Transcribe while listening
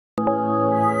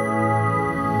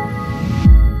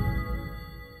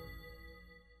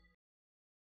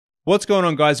What's going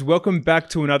on, guys? Welcome back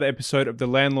to another episode of the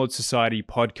Landlord Society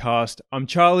podcast. I'm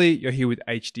Charlie, you're here with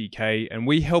HDK, and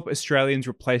we help Australians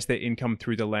replace their income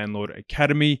through the Landlord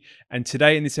Academy. And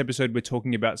today in this episode, we're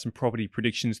talking about some property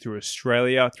predictions through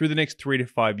Australia through the next 3 to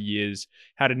 5 years,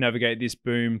 how to navigate this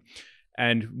boom,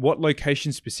 and what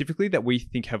locations specifically that we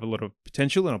think have a lot of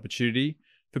potential and opportunity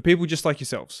for people just like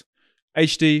yourselves.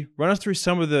 HD, run us through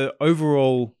some of the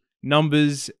overall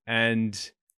numbers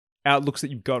and outlooks that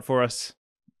you've got for us.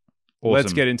 Awesome.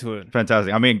 Let's get into it.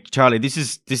 Fantastic. I mean, Charlie, this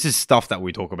is stuff that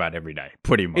we talk about every day,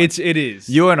 pretty much. It is.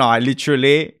 You and I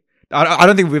literally, I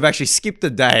don't think we've actually skipped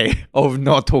a day of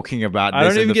not talking about this. I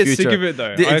don't even get sick of it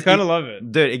though. I kind of love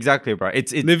it. Dude, exactly, bro.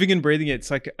 It's living and breathing it.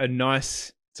 It's like a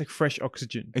nice, it's like fresh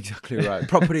oxygen. Exactly right.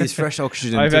 Property is fresh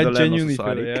oxygen I've to had the genuinely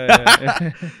Landlord Society.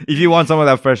 Yeah. If you want some of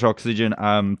that fresh oxygen,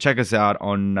 check us out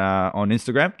on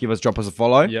Instagram. Drop us a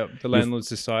follow. Yep, the Landlord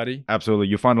Society. Absolutely.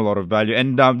 You'll find a lot of value.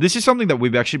 And this is something that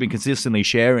we've actually been consistently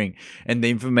sharing, and the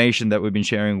information that we've been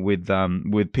sharing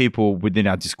with people within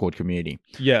our Discord community.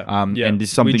 Yeah. And this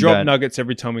is something we drop nuggets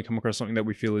every time we come across something that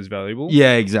we feel is valuable.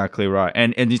 Yeah, exactly right.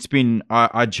 And it's been,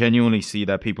 I genuinely see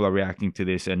that people are reacting to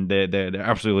this and they're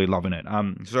absolutely loving it.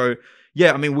 So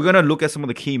yeah, I mean, we're gonna look at some of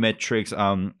the key metrics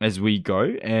as we go,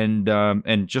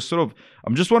 and just sort of,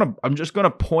 I'm just gonna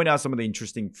point out some of the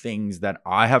interesting things that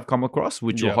I have come across,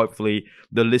 which will hopefully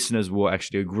the listeners will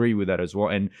actually agree with that as well.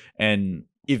 And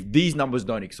if these numbers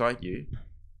don't excite you,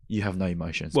 you have no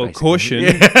emotions. Well,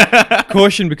 basically.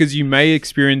 caution, because you may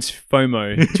experience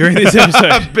FOMO during this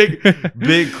episode.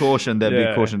 big caution there,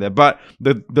 big caution there. But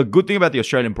the good thing about the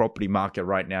Australian property market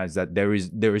right now is that there is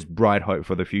bright hope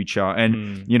for the future,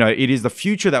 and you know, it is the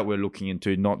future that we're looking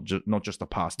into, not just the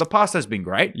past. The past has been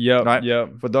great, right? Yeah.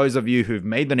 For those of you who've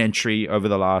made an entry over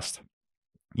the last,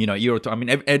 year or two, I mean,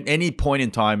 at any point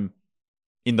in time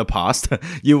in the past,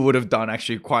 you would have done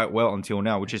actually quite well until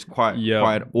now, which is quite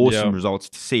awesome results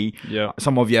to see. Yeah.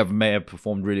 Some of you may have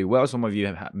performed really well. Some of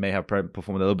you may have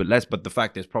performed a little bit less. But the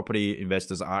fact is, property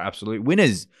investors are absolute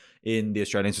winners in the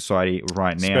Australian society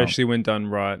right now. Especially when done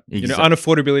right. Exactly.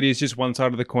 Unaffordability is just one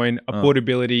side of the coin.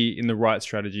 Affordability in the right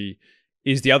strategy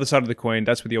is the other side of the coin.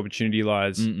 That's where the opportunity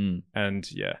lies.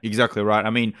 And yeah. Exactly right.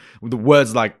 I mean, the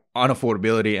words like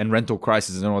unaffordability and rental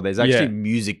crisis and all, there's actually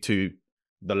music to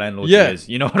the landlord ears.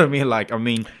 You know what I mean? Like,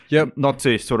 not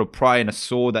to sort of pry in a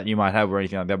sore that you might have or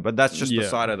anything like that, but that's just the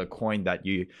side of the coin that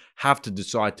you have to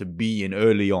decide to be in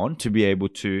early on to be able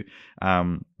to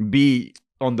be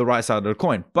on the right side of the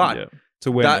coin. But it's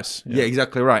awareness. Yeah,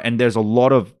 exactly right. And there's a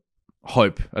lot of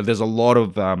hope. There's a lot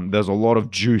of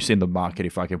juice in the market,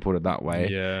 if I can put it that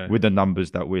way, with the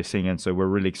numbers that we're seeing. And so we're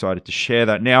really excited to share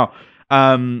that. Now,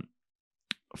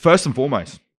 first and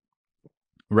foremost,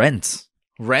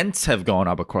 Rents have gone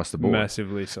up across the board.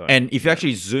 Massively so. And if you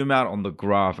actually zoom out on the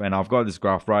graph, and I've got this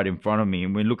graph right in front of me,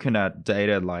 and we're looking at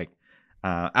data like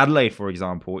Adelaide, for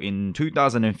example, in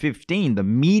 2015, the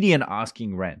median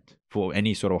asking rent for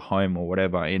any sort of home or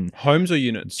whatever in homes or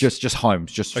units, just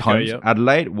homes. Yep.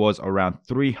 Adelaide was around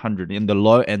 300 in the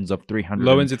low ends of 300.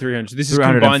 Low ends of 300. This is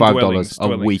combined dwellings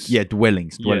a week. Yeah,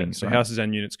 dwellings. So houses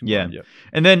and units combined. Yeah.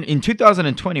 And then in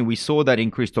 2020, we saw that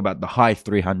increase to about the high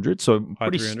 300. So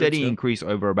pretty steady increase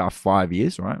over about 5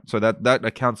 years, right? So that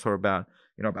accounts for about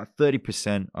about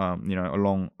 30%.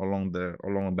 Along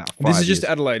about 5 This is years.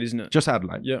 just Adelaide, isn't it? Just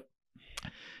Adelaide. Yeah.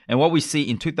 And what we see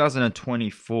in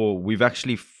 2024, we've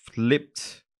actually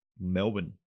flipped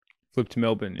Melbourne. Flipped to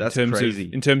Melbourne. That's crazy.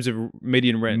 In terms of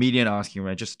median rent. Median asking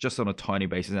rent, just on a tiny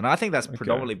basis. And I think that's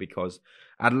predominantly because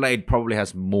Adelaide probably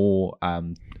has more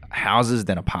houses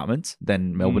than apartments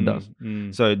than Melbourne does.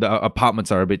 So the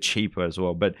apartments are a bit cheaper as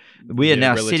well. But we are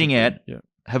now sitting at,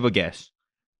 have a guess,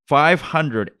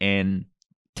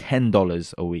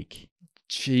 $510 a week.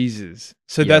 Jesus.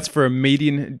 So that's for a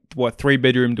median,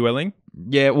 3-bedroom dwelling?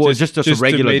 Yeah, well, just a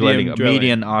regular dwelling, a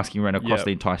median asking rent across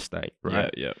the entire state, right?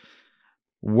 Yeah.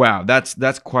 Wow,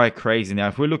 that's quite crazy. Now,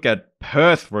 if we look at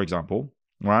Perth, for example,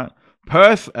 right?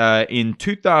 Perth in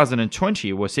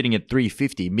 2020 was sitting at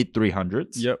 350, mid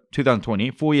 300s. Yep.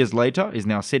 2020, 4 years later, is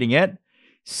now sitting at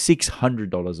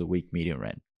 $600 a week median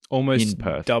rent. Almost in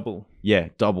Perth. Double. Yeah,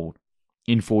 doubled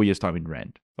in 4 years' time in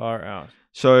rent. Far out.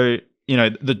 So,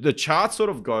 the charts sort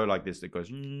of go like this. It goes,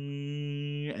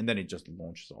 and then it just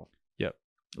launches off. Yep.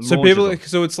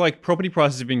 So it's like property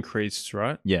prices have increased,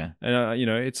 right? Yeah. And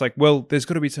it's like, well, there's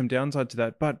got to be some downside to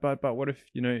that. But what if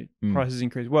prices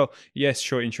increase? Well, yes,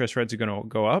 sure, interest rates are going to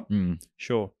go up.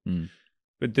 Sure.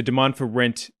 But the demand for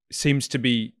rent seems to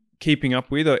be keeping up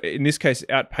with, or in this case,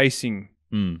 outpacing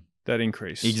that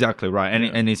increase. Exactly right.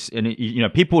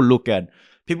 And people look at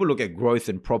people look at growth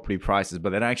in property prices,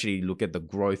 but they don't actually look at the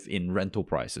growth in rental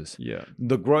prices. Yeah.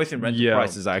 The growth in rental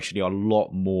prices are actually a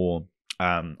lot more,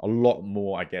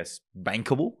 I guess,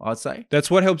 bankable, I'd say.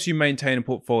 That's what helps you maintain a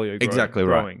portfolio Exactly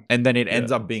growing. Right. And then it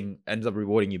ends up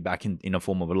rewarding you back in a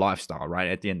form of a lifestyle, right?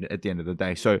 At the end of the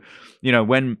day. So, you know,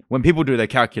 when people do their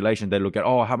calculation, they look at,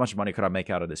 oh, how much money could I make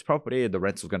out of this property? The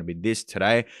rental's going to be this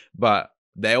today. But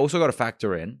they also got to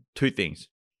factor in two things.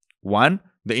 One,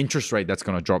 the interest rate that's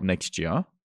going to drop next year,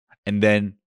 and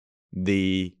then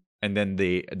the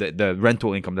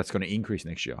rental income that's going to increase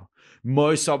next year.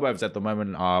 Most suburbs at the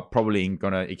moment are probably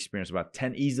going to experience about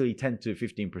 10 to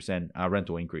 15%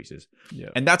 rental increases. Yeah.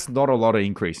 And that's not a lot of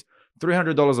increase.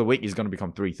 $300 a week is going to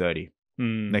become $330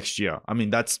 next year. I mean,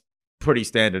 that's pretty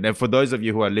standard. And for those of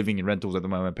you who are living in rentals at the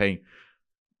moment, paying,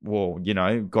 well, you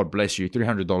know, God bless you,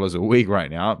 $300 a week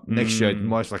right now. Next year,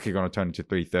 most likely going to turn into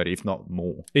 $330, if not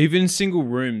more. Even single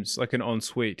rooms, like an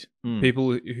ensuite.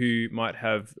 People who might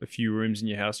have a few rooms in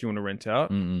your house you want to rent out.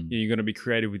 You're going to be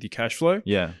creative with your cash flow.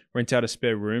 Yeah. Rent out a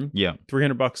spare room. Yeah.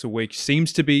 $300 a week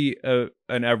seems to be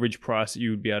an average price that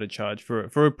you would be able to charge for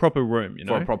a proper room, you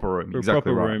know? For a proper room, for exactly a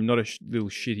proper right. room, not a little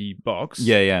shitty box.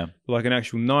 Yeah. But like an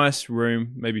actual nice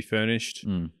room, maybe furnished.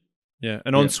 Yeah,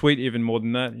 an ensuite even more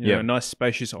than that. You know, a nice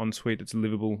spacious ensuite that's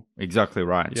livable. Exactly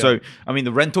right. Yeah. So, I mean,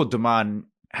 the rental demand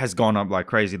has gone up like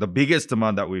crazy. The biggest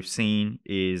demand that we've seen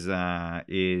is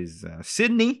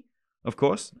Sydney, of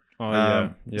course.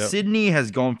 Sydney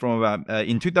has gone from about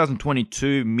in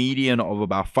 2022 median of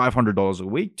about $500 a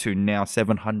week to now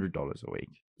 $700 a week.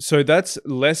 So that's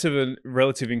less of a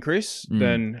relative increase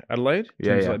than Adelaide, in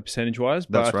terms of like percentage-wise,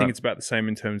 but I think it's about the same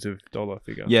in terms of dollar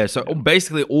figure. Yeah, so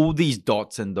basically all these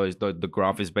dots and the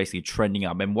graph is basically trending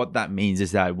up. And what that means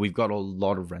is that we've got a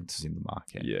lot of renters in the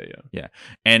market. Yeah.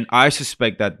 And I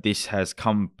suspect that this has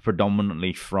come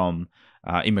predominantly from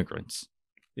immigrants.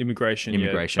 Immigration.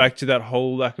 Back to that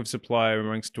whole lack of supply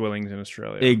amongst dwellings in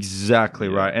Australia. Exactly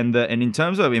right. And in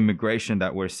terms of immigration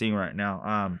that we're seeing right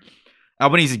now,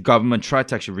 Albanese government tried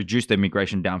to actually reduce the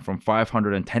immigration down from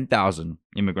 510,000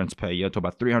 immigrants per year to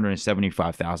about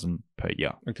 375,000 per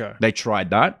year. Okay. They tried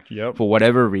that for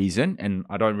whatever reason, and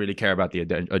I don't really care about the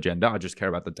agenda. I just care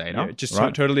about the data. Yeah, just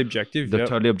totally objective.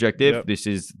 Totally objective. This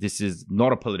is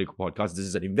not a political podcast. This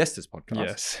is an investors podcast.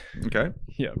 Yes. Okay.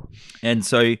 Yeah. And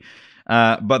so,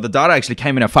 but the data actually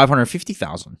came in at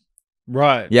 550,000.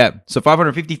 Right. Yeah. So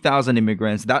 550,000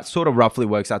 immigrants. That sort of roughly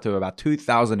works out to about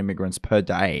 2,000 immigrants per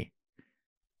day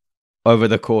over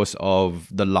the course of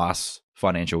the last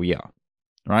financial year,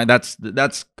 right? That's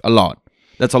a lot.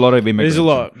 That's a lot of immigrants.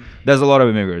 There's a lot of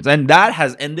immigrants. And that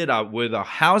has ended up with a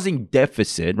housing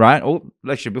deficit, right? Oh,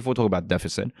 actually, before we talk about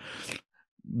deficit,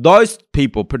 those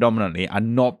people predominantly are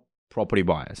not property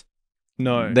buyers.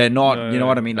 No. They're not, you know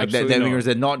what I mean? Like they're immigrants,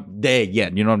 not. they're not there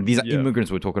yet. You know, these are immigrants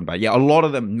we're talking about. Yeah, a lot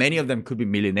of them, many of them could be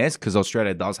millionaires because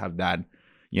Australia does have that,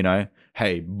 you know,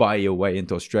 hey, buy your way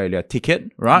into Australia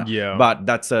ticket, right? Yeah. But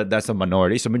that's a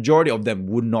minority. So majority of them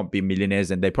would not be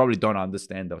millionaires and they probably don't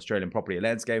understand the Australian property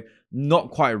landscape,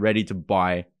 not quite ready to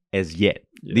buy as yet.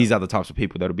 Yeah. These are the types of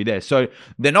people that'll be there. So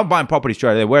they're not buying property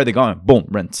straight away. Where are they going? Boom,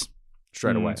 rents.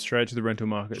 Straight away. Straight to the rental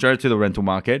market. Straight to the rental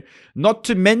market. Not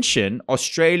to mention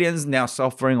Australians now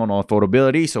suffering on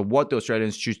affordability. So what the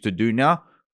Australians choose to do now,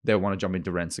 they want to jump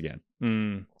into rents again.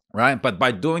 Right? But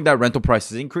by doing that, rental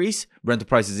prices increase,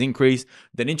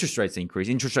 then interest rates increase.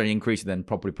 Interest rate increase, then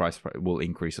property price will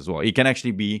increase as well. It can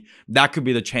actually be, that could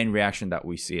be the chain reaction that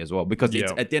we see as well. Because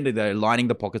it's at the end of the day, lining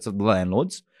the pockets of the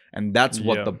landlords. And that's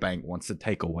what the bank wants to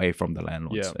take away from the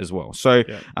landlords as well. So,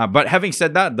 but having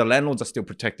said that, the landlords are still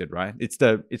protected, right? It's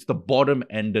the bottom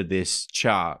end of this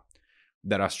chart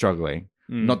that are struggling,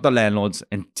 not the landlords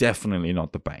and definitely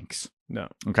not the banks. No.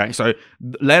 Okay, so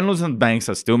landlords and banks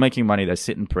are still making money. They're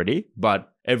sitting pretty,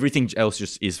 but everything else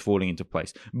just is falling into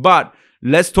place. But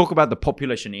let's talk about the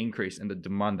population increase and the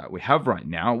demand that we have right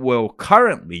now. Well,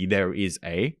 currently there is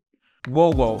a...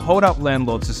 Whoa, hold up,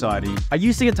 Landlord Society. Are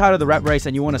you sick and tired of the rat race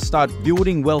and you want to start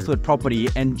building wealth with property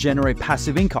and generate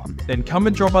passive income? Then come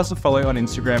and drop us a follow on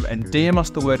Instagram and DM us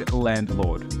the word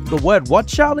Landlord. The word what,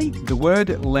 Charlie? The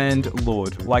word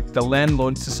Landlord, like the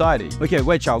Landlord Society. Okay,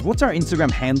 wait, Charles, what's our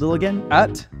Instagram handle again?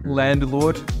 At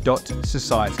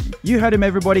landlord.society. You heard him,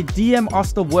 everybody. DM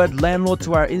us the word Landlord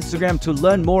to our Instagram to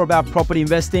learn more about property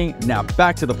investing. Now,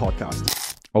 back to the podcast.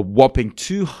 A whopping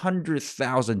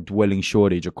 200,000 dwelling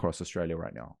shortage across Australia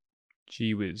right now.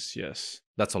 Gee whiz, yes.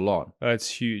 That's a lot. That's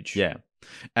huge. Yeah.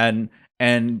 And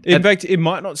in fact, it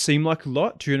might not seem like a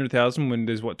lot, 200,000 when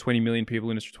there's 24 million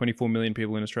people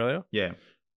in Australia. Yeah.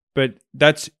 But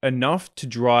that's enough to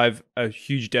drive a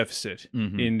huge deficit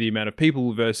Mm-hmm. in the amount of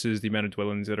people versus the amount of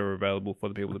dwellings that are available for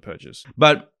the people to purchase.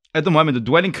 But at the moment, the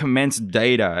dwelling commenced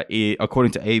data,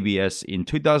 according to ABS, in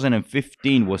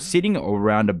 2015 was sitting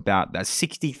around about that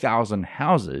 60,000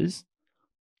 houses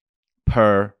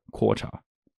per quarter.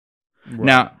 Right.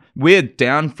 Now, we're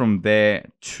down from there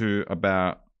to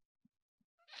about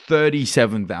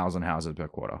 37,000 houses per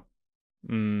quarter.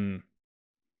 Mm.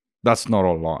 That's not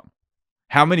a lot.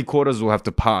 How many quarters will have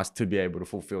to pass to be able to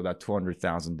fulfill that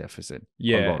 200,000 deficit?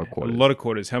 Yeah, a lot of quarters. A lot of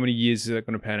quarters. How many years is that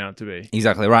going to pan out to be?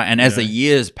 Exactly right. And as the Yeah.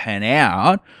 years pan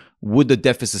out, would the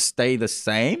deficit stay the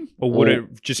same, Or would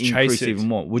it just increase chase it? even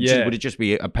more? Would Yeah. it just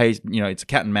be a pace? It's a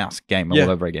cat and mouse game Yeah. all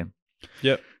over again.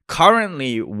 Yep.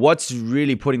 Currently, what's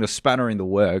really putting the spanner in the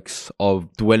works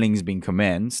of dwellings being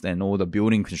commenced and all the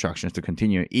building constructions to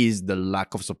continue is the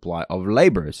lack of supply of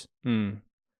laborers. Mm.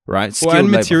 Right? Well, Skilled and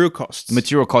labor. material costs.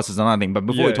 Material costs is another thing. But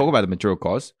before we Yeah. talk about the material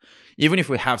costs, even if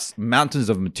we have mountains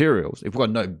of materials, if we've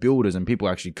got no builders and people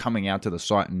actually coming out to the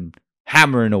site and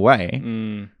hammering away,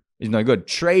 Mm. is no good.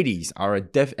 Tradies are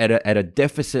at a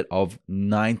deficit of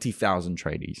 90,000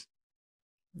 tradies.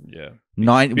 Yeah.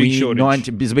 We shortage. need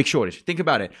 90. There's a big shortage. Think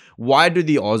about it. Why do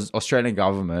the Australian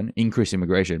government increase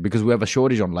immigration? Because we have a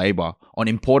shortage on labor on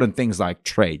important things like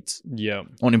trades, Yeah.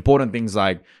 on important things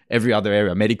like every other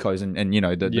area, medicos and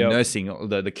the Yep. nursing,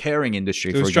 the caring industry,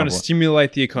 It for was trying to example.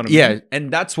 stimulate the economy. Yeah,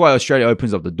 and that's why Australia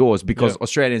opens up the doors, because Yep.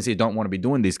 Australians here don't want to be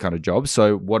doing these kind of jobs.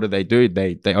 So what do? They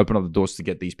open up the doors to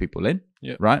get these people in,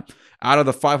 Yep. right? Out of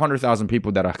the 500,000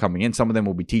 people that are coming in, some of them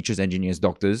will be teachers, engineers,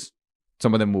 doctors.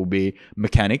 Some of them will be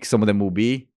mechanics. Some of them will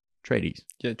be tradies.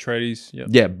 Yeah. Tradies. Yeah.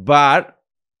 Yeah, but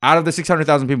out of the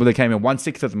 600,000 people that came in,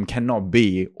 1/6 of them cannot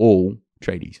be all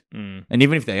tradies. Mm. And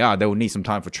even if they are, they will need some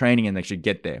time for training and they should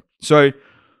get there. So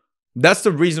that's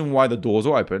the reason why the doors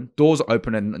are open. Doors are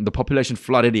open and the population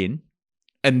flooded in.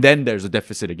 And then there's a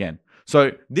deficit again.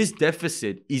 So this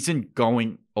deficit isn't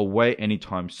going away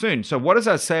anytime soon. So what does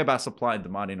that say about supply and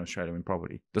demand in Australia in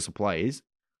property? The supply is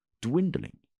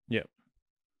dwindling. Yeah.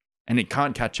 And it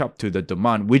can't catch up to the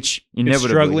demand, which It's inevitably...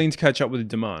 struggling to catch up with the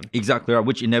demand. Exactly right,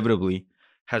 which inevitably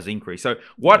has increased. So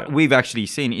what Yeah. we've actually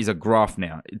seen is a graph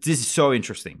now. This is so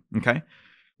interesting, okay?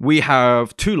 We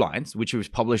have two lines, which was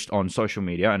published on social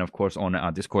media and, of course, on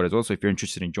our Discord as well. So if you're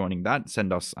interested in joining that,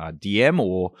 send us a DM,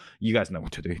 or you guys know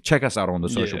what to do. Check us out on the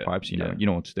social Yeah, pipes. You yeah.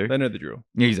 know what to do. They know the drill.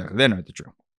 Exactly, they know the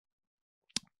drill.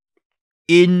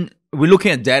 We're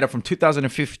looking at data from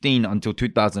 2015 until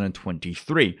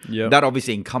 2023. Yeah. That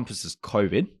obviously encompasses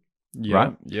COVID. Yeah.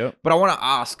 Right? Yeah. But I want to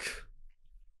ask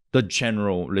the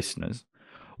general listeners,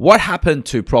 what happened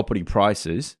to property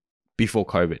prices before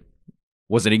COVID?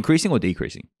 Was it increasing or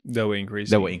decreasing? They were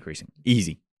increasing. They were increasing.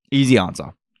 Easy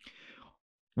answer.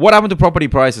 What happened to property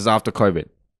prices after COVID?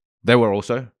 They were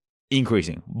also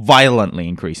increasing, violently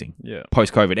increasing Yeah.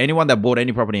 post-COVID. Anyone that bought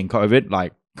any property in COVID,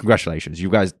 like, congratulations. You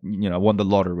guys, won the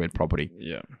lottery with property.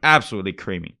 Yeah. Absolutely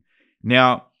creamy.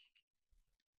 Now,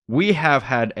 we have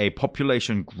had a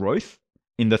population growth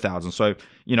in the thousands. So,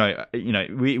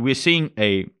 we're seeing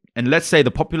and let's say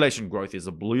the population growth is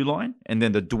a blue line, and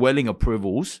then the dwelling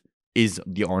approvals is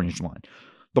the orange line.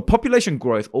 The population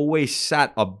growth always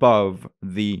sat above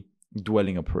the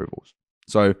dwelling approvals.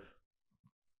 So,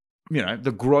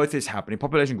 the growth is happening.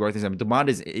 Population growth is happening. Demand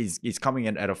is coming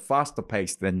in at a faster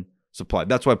pace than supply.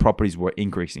 That's why properties were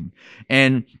increasing.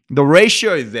 And the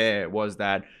ratio there was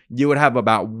that you would have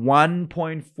about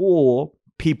 1.4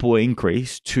 people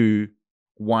increase to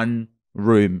one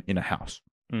room in a house.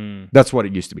 Mm. That's what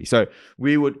it used to be. So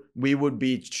we would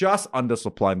be just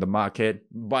undersupplying the market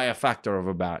by a factor of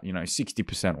about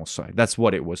 60% or so. That's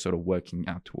what it was sort of working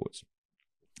out towards.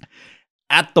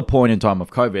 At the point in time of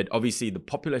COVID, obviously the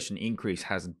population increase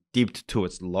has dipped to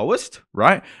its lowest,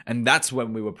 right? And that's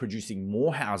when we were producing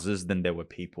more houses than there were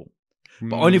people,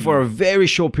 but only for a very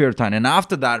short period of time. And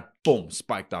after that, boom,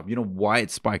 spiked up. You know why it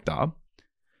spiked up?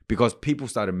 Because people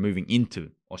started moving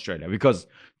into Australia. Because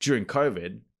during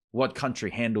COVID, what country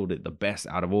handled it the best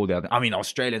out of all the other? I mean,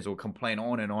 Australians will complain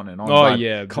on and on and on. Oh, but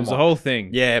yeah. come There's on. a whole thing.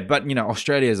 Yeah, but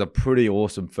Australia is a pretty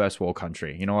awesome first world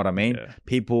country. You know what I mean? Yeah.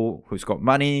 People who's got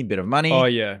money, bit of money, Oh,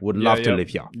 yeah. would Yeah, love to yeah. live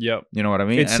here. Yep. You know what I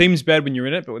mean? It And seems bad when you're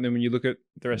in it, but then when you look at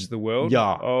the rest of the world,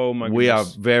 Yeah. oh my goodness. we are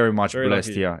very much Very blessed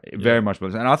lucky. here. Yeah. Very much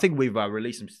blessed. And I think we've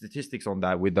released some statistics on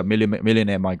that with the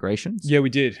millionaire migrations. Yeah, we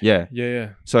did. Yeah.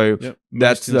 Yeah. So Yep.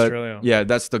 that's Most in the Australia.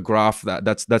 that's the graph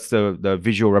that's the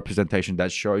visual representation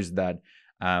that shows that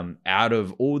out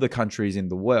of all the countries in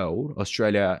the world,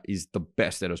 Australia is the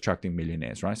best at attracting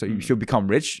millionaires, right? So if you become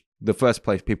rich, the first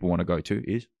place people want to go to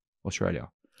is Australia.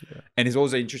 Yeah. And it's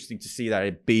also interesting to see that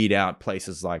it beat out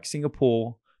places like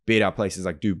Singapore, beat out places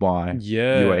like Dubai,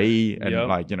 Yeah. UAE, and Yep.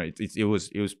 like, you know, it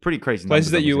was pretty crazy.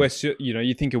 Places that numbers I was US, you know,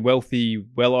 you think are wealthy,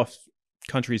 well-off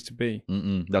countries to be.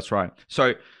 That's right.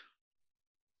 So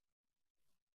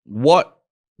what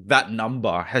that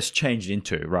number has changed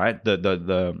into, right?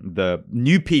 The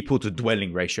new people to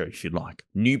dwelling ratio, if you like,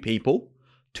 new people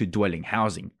to dwelling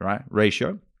housing, right?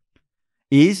 Ratio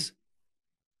is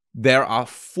there are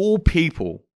 4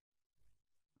 people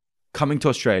coming to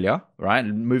Australia, right?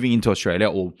 Moving into Australia,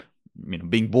 or, you know,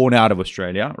 being born out of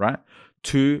Australia, right?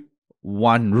 To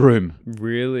 1 room.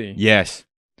 Really? Yes.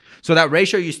 So that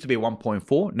ratio used to be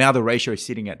 1.4. Now the ratio is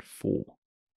sitting at 4.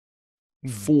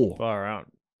 4. Far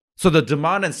out. So the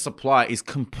demand and supply is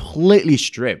completely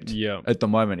stripped Yeah. at the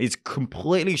moment. It's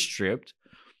completely stripped.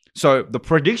 So the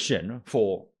prediction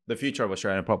for the future of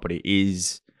Australian property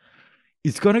is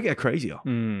it's going to get crazier.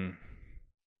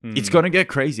 It's going to get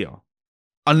crazier.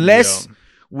 Unless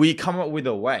we come up with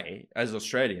a way as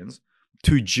Australians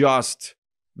to just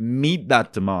meet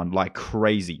that demand like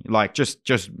crazy, like just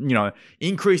you know,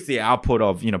 increase the output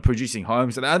of, you know, producing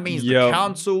homes. And that means the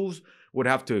councils would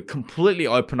have to completely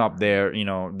open up their, you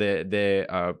know,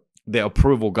 their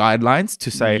approval guidelines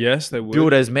to say, yes, they would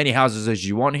build as many houses as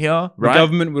you want here, right? The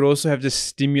government would also have to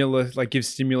stimulus, like give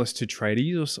stimulus to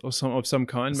tradies or some of some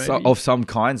kind, maybe. Of some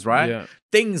kinds, right? Yeah.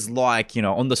 Things like, you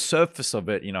know, on the surface of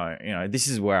it, you know, this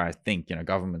is where I think, you know,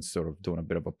 government's sort of doing a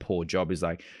bit of a poor job, is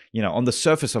like, you know, on the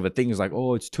surface of it, things like,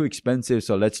 oh, it's too expensive,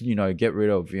 so let's, you know, get rid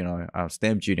of, you know,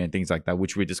 stamp duty and things like that,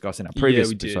 which we discussed in our previous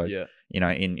episode. You know,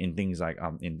 in things like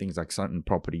certain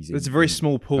properties. It's a very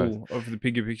small pool of the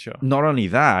bigger picture. Not only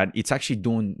that, it's actually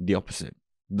doing the opposite.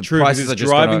 The True, prices it's are just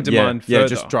driving demand further. Yeah,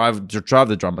 just drive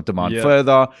the demand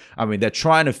further. I mean, they're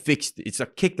trying to fix. It's a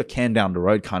kick the can down the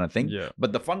road kind of thing. Yeah.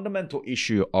 But the fundamental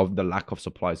issue of the lack of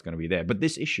supply is going to be there. But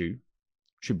this issue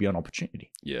should be an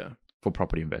opportunity. Yeah. For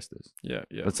property investors. Yeah.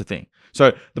 That's the thing.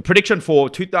 So the prediction for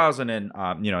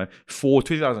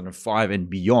 2005 and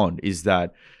beyond is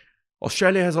that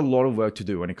Australia has a lot of work to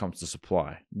do when it comes to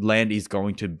supply. Land is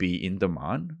going to be in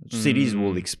demand. Cities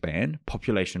will expand.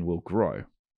 Population will grow.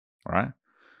 All right.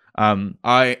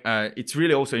 It's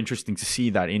really also interesting to see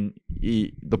that in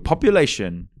the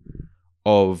population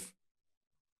of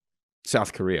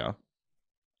South Korea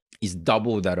is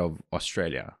double that of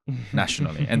Australia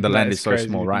nationally, and the land is so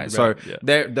small, right? So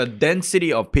the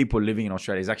density of people living in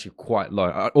Australia is actually quite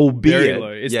low, albeit very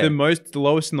low. It's the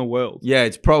lowest in the world. Yeah,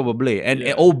 it's probably, and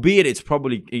albeit it's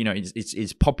probably, you know,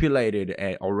 it's populated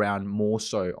around more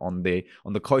so on the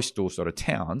coastal sort of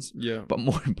towns. Yeah, but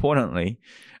more importantly,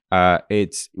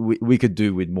 we could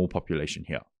do with more population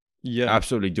here. Yeah,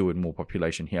 absolutely do with more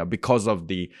population here because of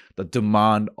the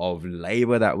demand of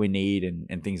labor that we need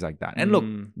and things like that. And look,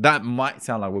 that might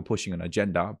sound like we're pushing an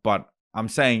agenda, but I'm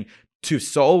saying to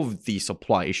solve the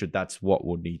supply issue, that's what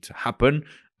will need to happen.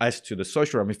 As to the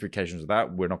social ramifications of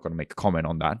that, we're not going to make a comment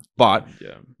on that. But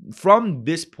from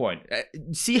this point,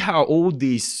 see how all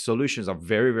these solutions are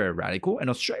very, very radical, and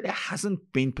Australia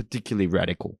hasn't been particularly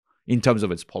radical in terms of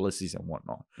its policies and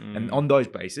whatnot. And on those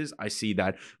bases, I see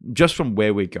that just from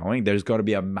where we're going, there's got to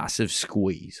be a massive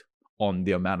squeeze on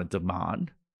the amount of demand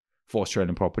for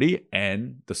Australian property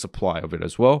and the supply of it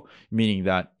as well. Meaning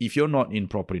that if you're not in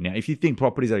property now, if you think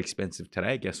properties are expensive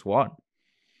today, guess what?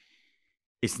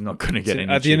 It's not going to get any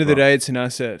cheaper. At the end of the day, it's an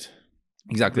asset.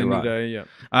 Exactly right. At the end of the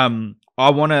day, I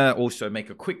want to also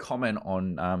make a quick comment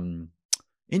on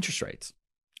interest rates.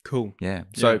 Cool. Yeah.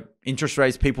 So interest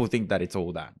rates, people think that it's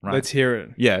all that, right? Let's hear it.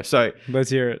 Yeah. So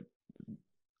let's hear it.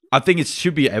 I think it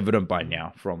should be evident by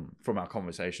now from our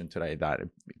conversation today that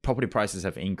property prices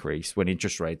have increased when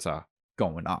interest rates are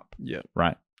going up. Yeah.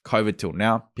 Right. COVID till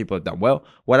now, people have done well.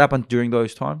 What happened during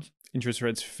those times? Interest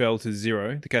rates fell to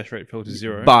 0. The cash rate fell to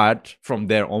 0. But from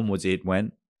there onwards, it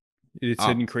went. It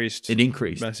increased. It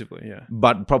increased massively. Yeah.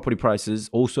 But property prices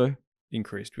also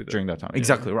increased with during that time.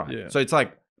 Exactly right. Yeah. So it's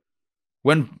like,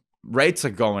 when rates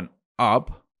are going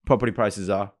up, property prices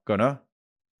are gonna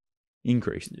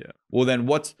increase. Yeah. Well, then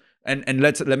what's and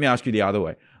let me ask you the other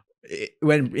way.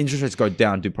 When interest rates go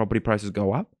down, do property prices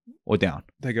go up or down?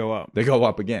 They go up. They go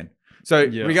up again. So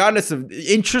regardless of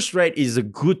interest rate is a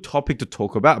good topic to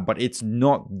talk about, but it's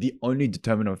not the only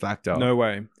determinant factor. No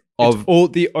way.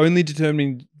 The only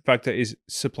determining factor is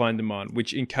supply and demand,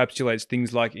 which encapsulates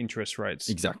things like interest rates.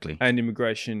 Exactly. And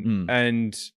immigration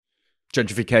and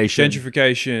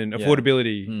gentrification,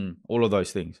 affordability, all of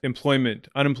those things, employment,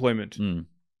 unemployment.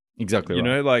 Exactly. You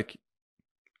know, like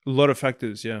a lot of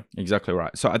factors. Yeah, exactly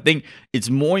right. So I think it's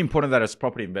more important that as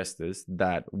property investors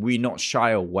that we not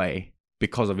shy away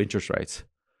because of interest rates,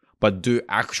 but do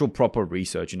actual proper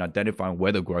research in identifying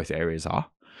where the growth areas are,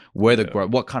 where the growth,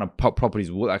 what kind of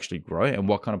properties will actually grow, and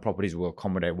what kind of properties will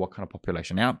accommodate what kind of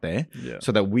population out there,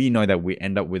 so that we know that we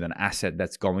end up with an asset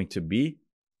that's going to be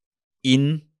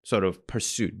in sort of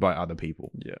pursuit by other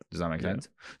people. Yeah, does that make sense?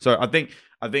 So I think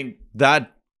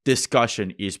that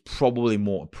discussion is probably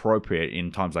more appropriate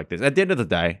in times like this. At the end of the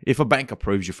day, if a bank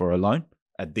approves you for a loan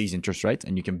at these interest rates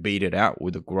and you can beat it out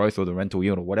with the growth or the rental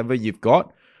yield or whatever you've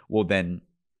got, well then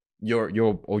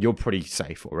you're pretty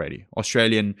safe already.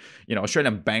 Australian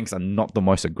banks are not the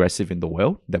most aggressive in the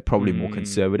world. They're probably more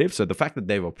conservative. So the fact that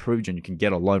they've approved you and you can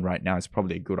get a loan right now is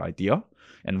probably a good idea.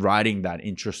 And riding that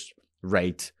interest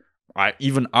rate,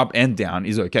 even up and down,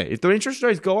 is okay. If the interest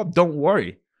rates go up, don't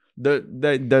worry.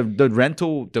 The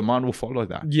rental demand will follow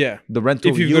that. Yeah. The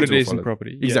rental if you've got a decent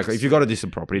property. Exactly. If you've got a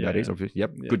decent property, that is obviously.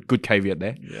 Yep. Yeah. Good caveat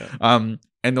there. Yeah.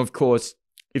 And of course,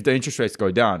 if the interest rates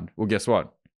go down, well, guess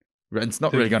what? Rent's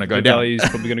not really going to go down. The value is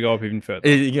probably going to go up even further.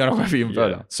 It's going to go up even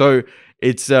further. So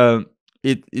it's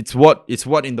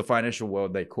what in the financial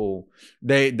world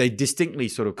they distinctly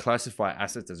sort of classify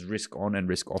assets as risk on and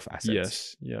risk off assets.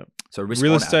 Yes. Yeah. So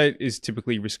real estate is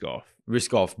typically risk off.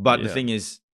 Risk off. But the thing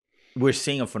is, we're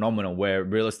seeing a phenomenon where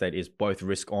real estate is both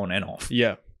risk on and off.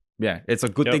 Yeah. Yeah. It's a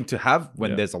good thing to have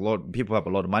when there's people have a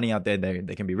lot of money out there,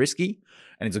 they can be risky.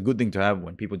 And it's a good thing to have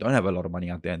when people don't have a lot of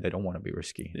money out there and they don't want to be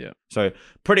risky. Yeah. So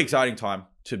pretty exciting time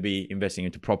to be investing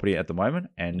into property at the moment.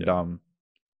 And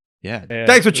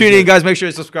thanks for tuning in, guys. Make sure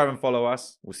you subscribe and follow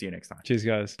us. We'll see you next time. Cheers,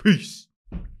 guys. Peace.